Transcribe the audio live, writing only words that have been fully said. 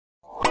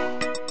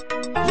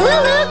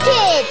LooLoo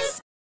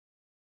Kids!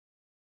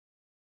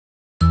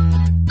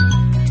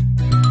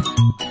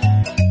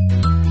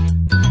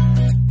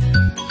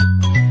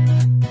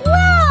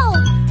 Whoa!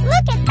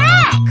 Look at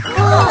that!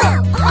 Cool!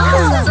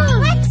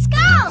 Awesome! Let's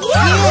go!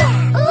 Yeah!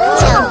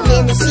 Jump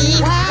in the sea,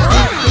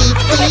 beep,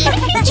 beep,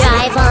 beep.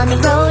 Drive on the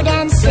road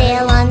and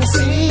sail on the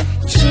sea.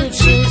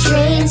 Choo-choo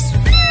trains,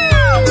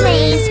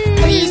 planes.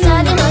 These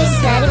are the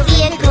noises that a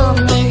vehicle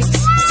makes.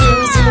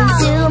 Zoom, zoom,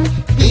 zoom,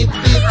 beep,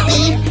 beep,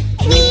 beep.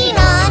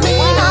 Nina,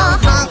 Nina,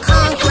 honk,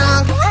 honk,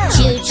 honk.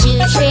 Choo-choo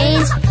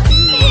trains,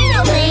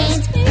 planes.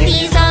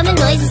 These are the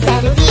noises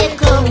that a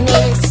vehicle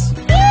makes.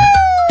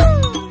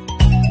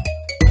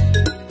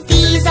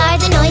 These are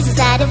the noises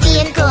that a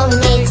vehicle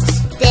makes.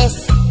 This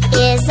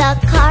is a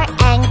car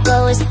and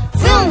goes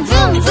vroom,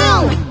 vroom,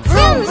 vroom,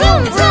 vroom,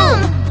 vroom, vroom.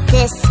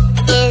 This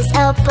is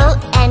a boat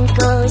and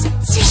goes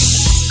swish,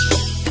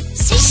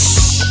 swish.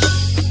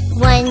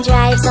 One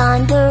drives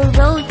on the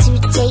road to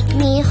take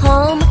me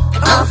home.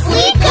 Off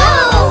we go!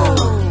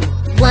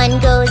 One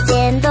goes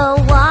in the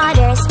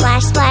water,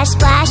 splash, splash,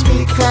 splash,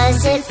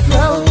 because it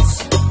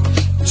floats.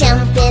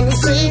 Jump in the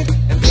sea,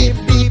 beep,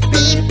 beep,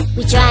 beep.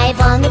 We drive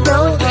on the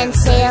road and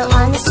sail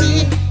on the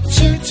sea.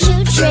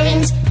 Choo-choo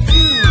trains,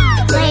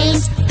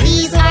 planes.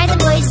 These are the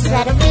noises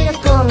that a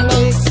vehicle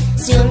makes.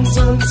 Zoom,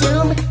 zoom,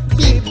 zoom,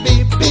 beep,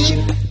 beep, beep.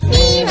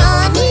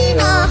 Nina,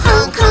 Nina,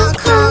 honk, honk,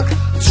 honk.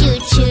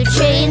 Choo-choo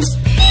trains,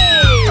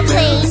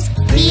 planes.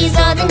 These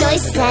are the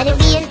noises that a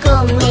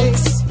vehicle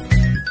makes.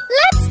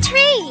 Let's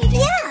trade!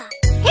 Yeah!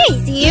 Hey,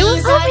 you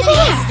These are over the there!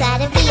 noises that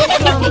a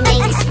vehicle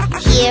makes.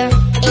 Here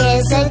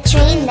is a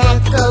train that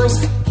goes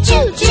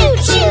choo, choo,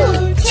 choo,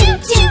 choo,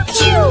 choo,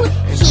 choo.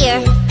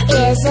 Here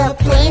is a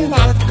plane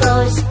that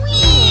goes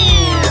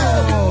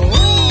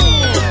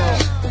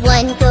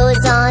one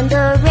goes on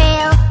the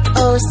rail,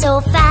 oh so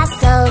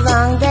fast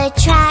along the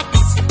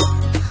tracks.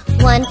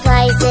 One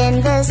flies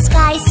in the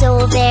sky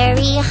so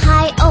very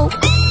high, oh.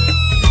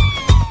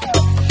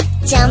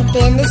 Jump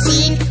in the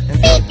sea,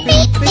 beep,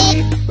 beep,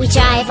 beep. We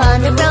drive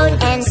on the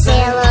road and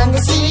sail on the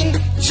sea.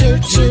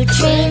 Choo-choo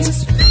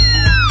trains,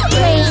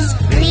 planes.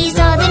 These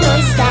are the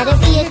noises that a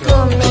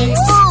vehicle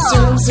makes.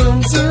 Zoom,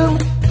 zoom, zoom,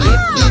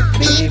 beep, beep,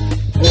 beep.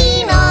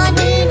 Nina,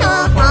 Nina,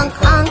 honk,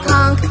 honk,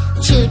 honk.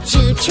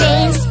 Choo-choo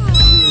trains,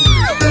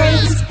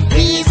 planes.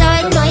 These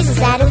are the noises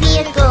that a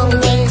vehicle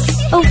makes.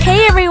 Okay,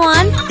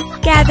 everyone,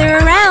 gather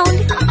around.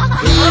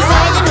 These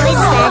are the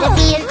noises that a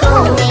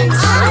vehicle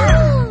makes.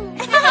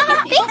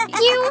 Thank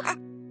you!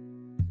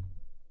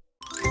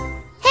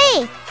 Hey,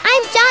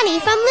 I'm Johnny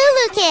from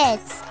LooLoo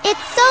Kids.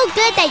 It's so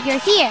good that you're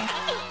here.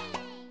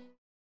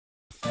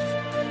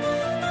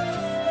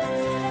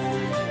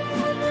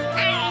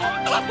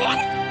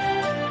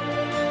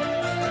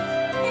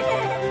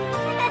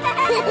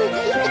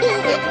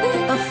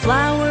 A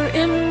flower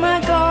in my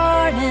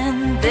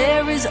garden,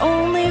 there is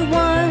only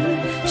one.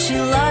 She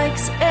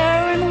likes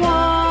air and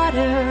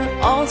water,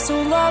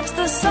 also loves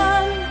the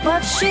sun.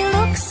 But she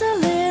looks a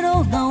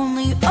little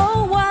lonely,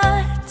 oh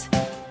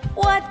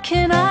what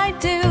can I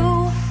do?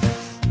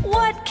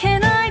 What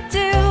can I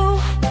do?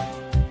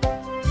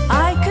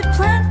 I could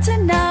plant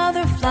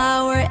another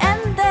flower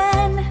and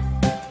then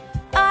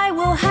I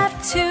will have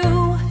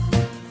two.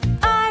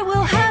 I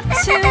will have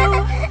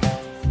two.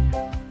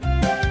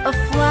 A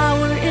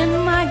flower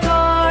in my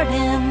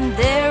garden,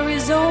 there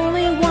is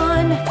only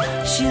one.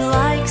 She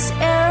likes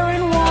air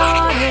and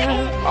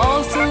water,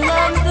 also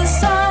loves the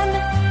sun.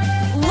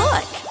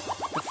 Look,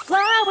 the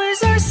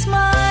flowers are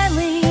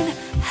smiling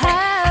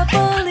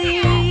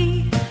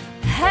happily,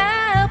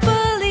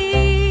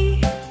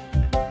 happily.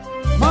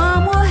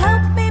 Mom will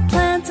help me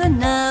plant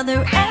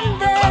another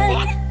and then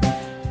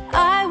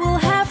I will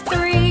have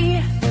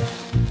three.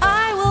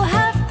 I will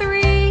have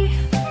three.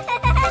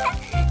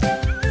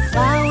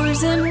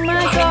 Flowers in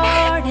my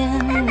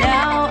garden,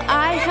 now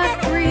I have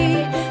three.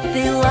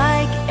 They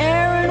like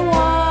air and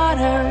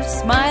water,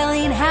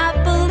 smiling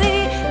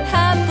happily,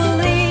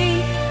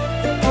 happily,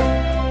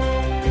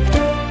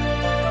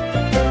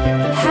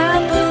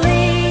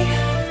 happily,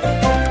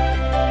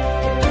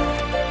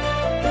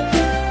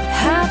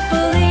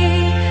 happily.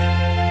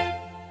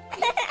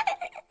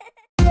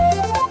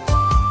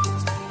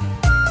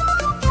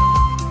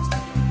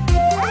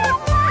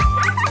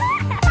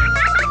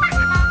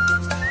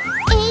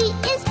 A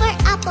is for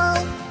apple,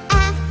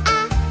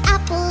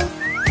 apple.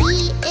 B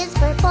is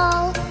for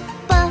ball,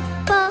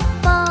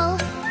 ball.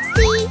 C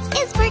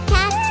is for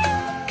cat,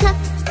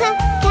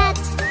 cat.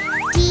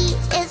 D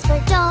is for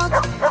dog,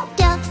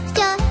 dog.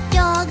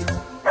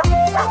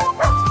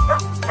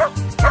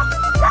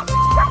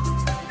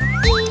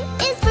 E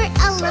is for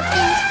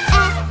elephant,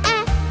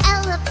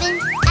 elephant.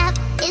 F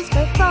is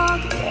for frog,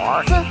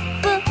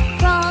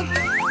 frog.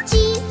 G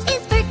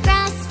is for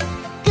grass,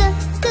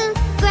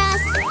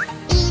 grass.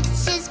 H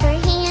is for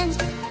hand,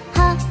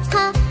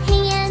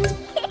 hand.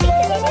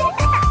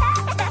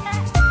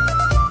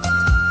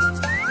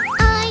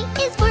 I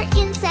is for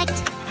insect,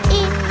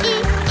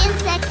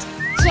 insect.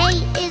 J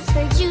is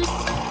for juice,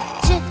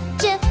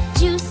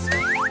 juice.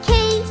 K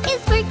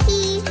is for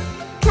key,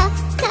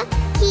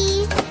 key.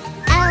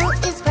 L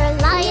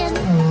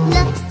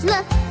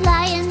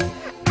lion.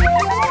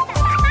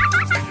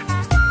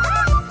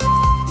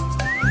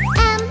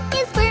 M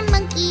is for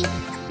monkey.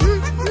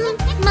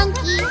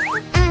 Monkey.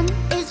 N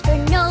is for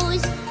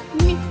nose.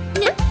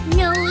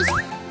 Nose.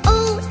 O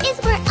is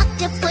for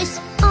octopus.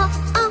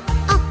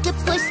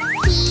 Octopus.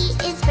 P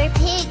is for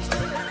pig.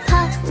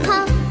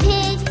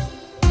 Pig.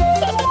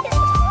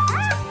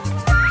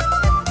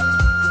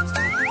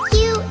 Q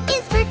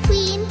is for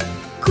queen.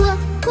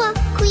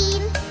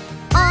 Queen.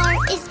 R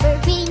is for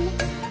ring.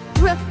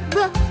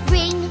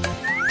 Ring.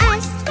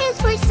 S is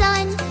for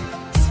sun.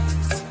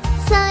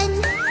 Sun.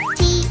 T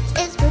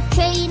is for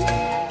train.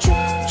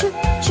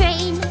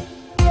 Train.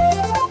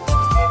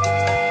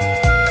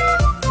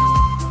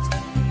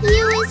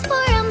 U is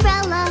for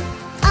umbrella.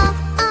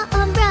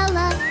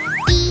 Umbrella.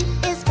 V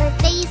is for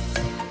face.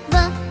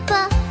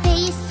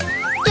 Face.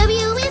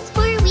 W is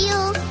for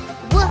wheel.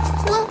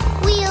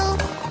 Wheel.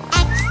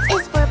 X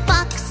is for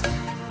box.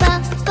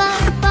 Box.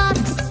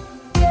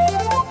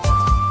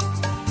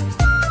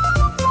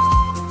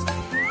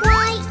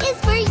 Y is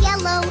for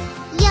yellow.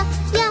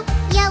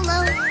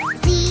 Yellow.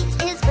 Z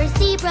is for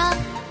zebra.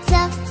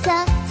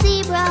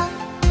 Zebra.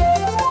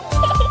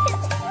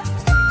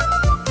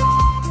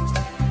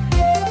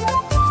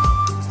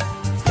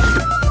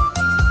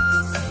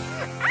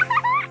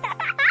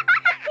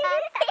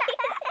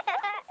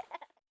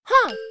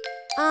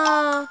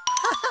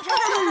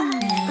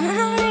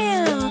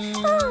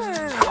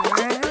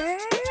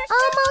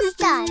 Almost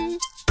done.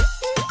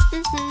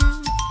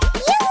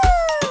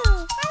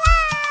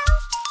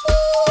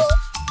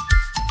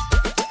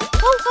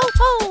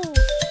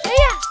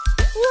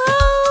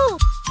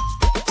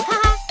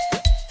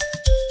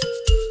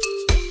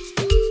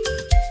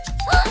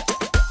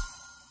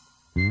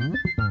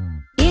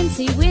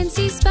 Incy,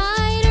 Wincy,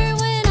 spider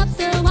went up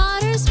the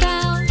water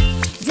spout.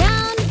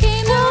 Down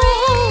came the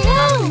rain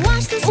and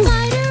washed the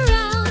spider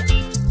out.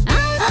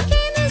 Out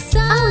came the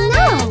sun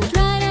and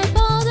dried up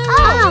all the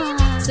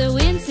rain. So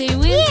Wincy,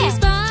 Wincy,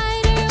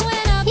 spider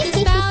went up the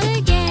spout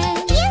again.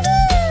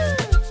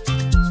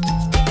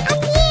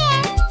 Up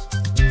here.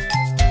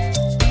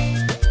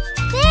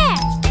 There.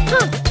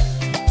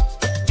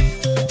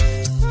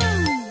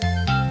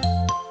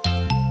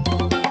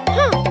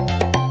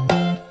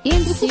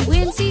 Incy,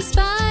 Wincy,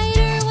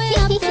 spider went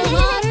up the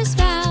water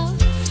spout.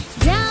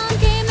 Down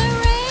came the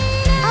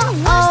rain and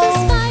washed the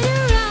spider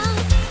out.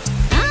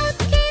 Out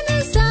came the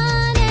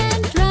sun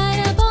and dried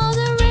up all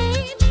the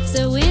rain. So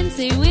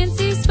Wincy,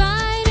 Wincy,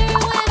 spider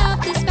went up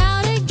the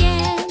spout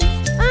again.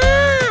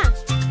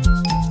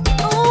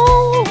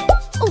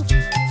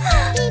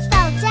 He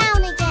fell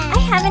down again. I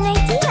have an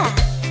idea.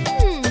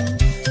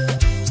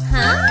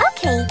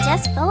 Okay,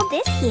 just fold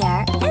this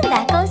here, and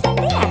that goes in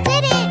there.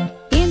 Did it?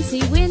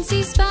 Incy,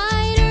 Wincy,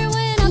 spider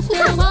went up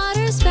the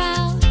water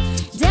spout.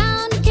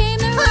 Down came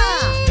the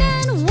rain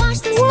and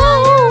washed the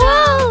spider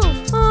out.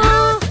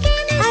 Out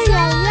came the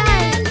sun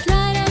and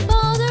dried up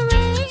all the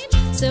rain.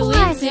 So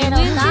Wincy,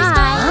 Wincy,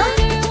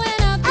 spider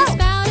went up the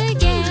spout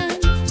again.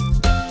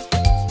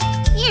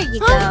 Here you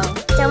go.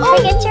 Don't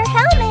forget your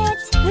helmet.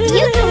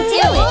 You can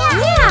do it.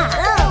 Yeah.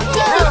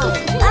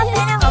 Up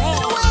and away.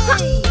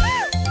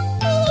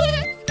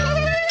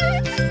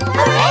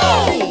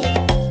 Hooray!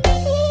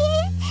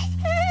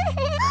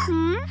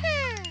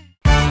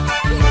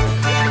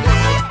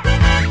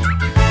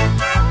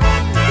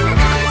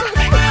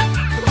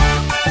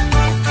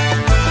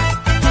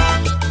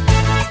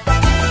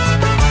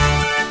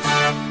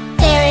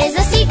 There is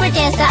a secret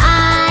dance that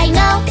I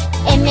know.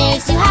 It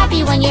makes you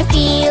happy when you're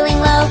feeling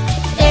low.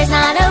 There's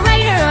not a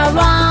right or a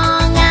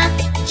wrong.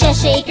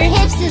 Just shake your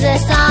hips to the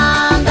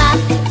samba.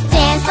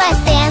 Dance,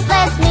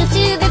 let's move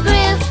to the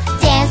groove.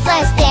 Dance,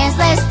 let's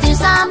do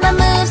samba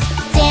moves.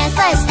 Dance,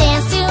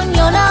 soon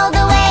you'll know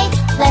the way.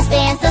 Let's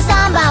dance the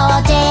samba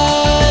all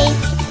day.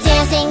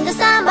 Dancing the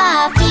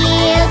samba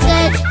feels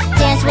good.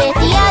 Dance with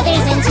the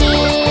others in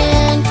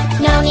tune.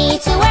 No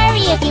need to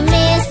worry if you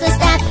miss a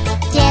step.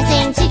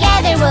 Dancing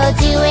together we'll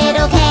do it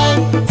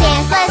okay.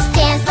 Dance,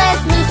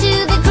 let's move to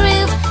the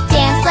groove.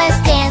 Dance,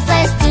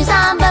 let's do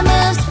samba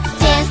moves.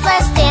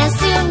 Dance,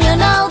 soon you'll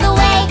know the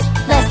way.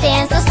 Let's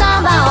dance the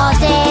samba all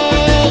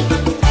day.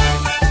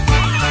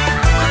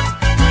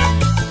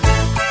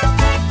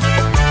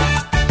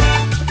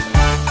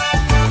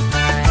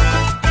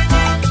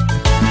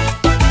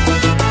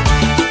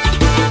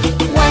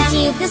 Once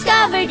you've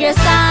discovered your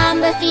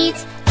samba feet,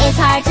 it's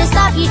hard to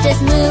stop, you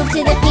just move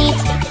to the beat.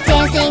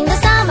 Dancing the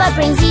samba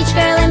brings each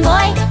girl and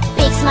boy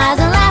big smiles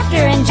and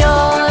laughter and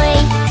joy.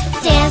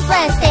 Dance,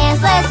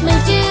 let's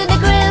move to the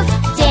groove.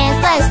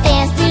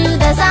 Dance, do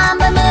the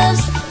samba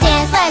moves.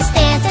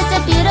 Dance, it's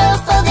a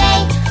beautiful day.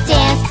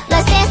 Dance,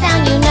 let's dance now,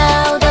 you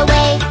know the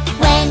way.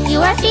 When you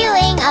are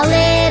feeling a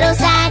little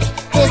sad,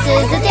 this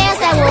is a dance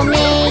that will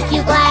make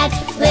you glad.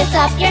 Lift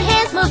up your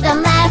hands, move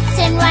them left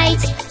and right.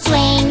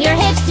 Swing your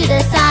hips to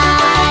the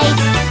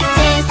sides.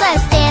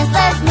 Dance,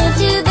 let's move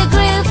to the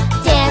groove.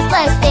 Dance,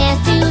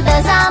 do the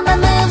samba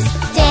moves.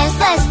 Dance,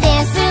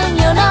 soon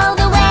you'll know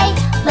the way.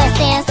 Let's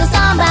dance the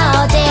samba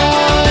all day.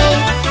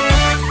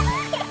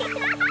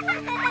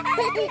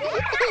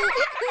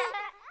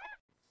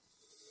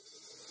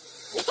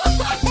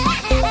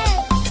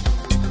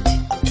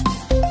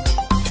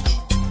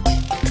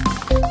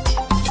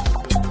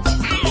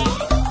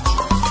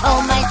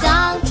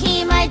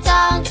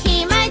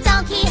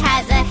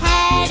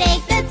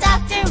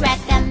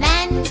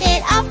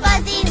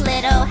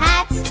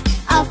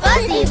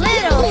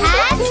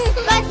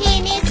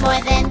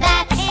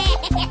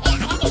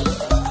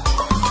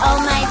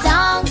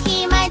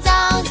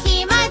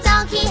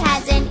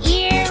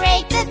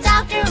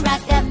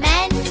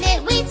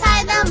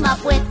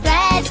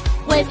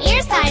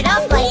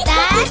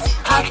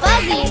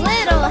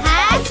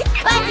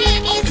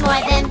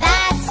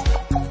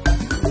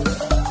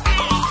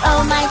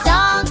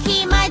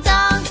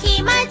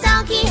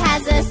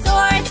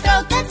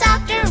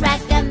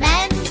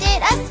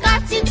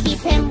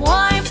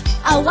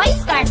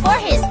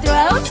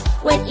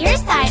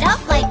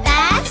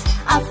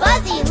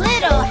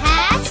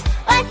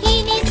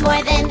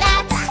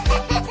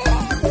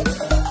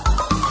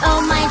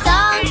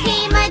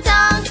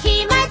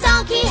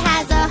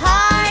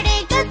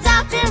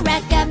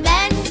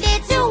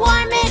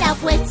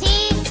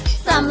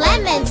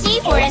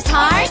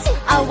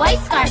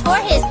 car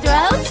for his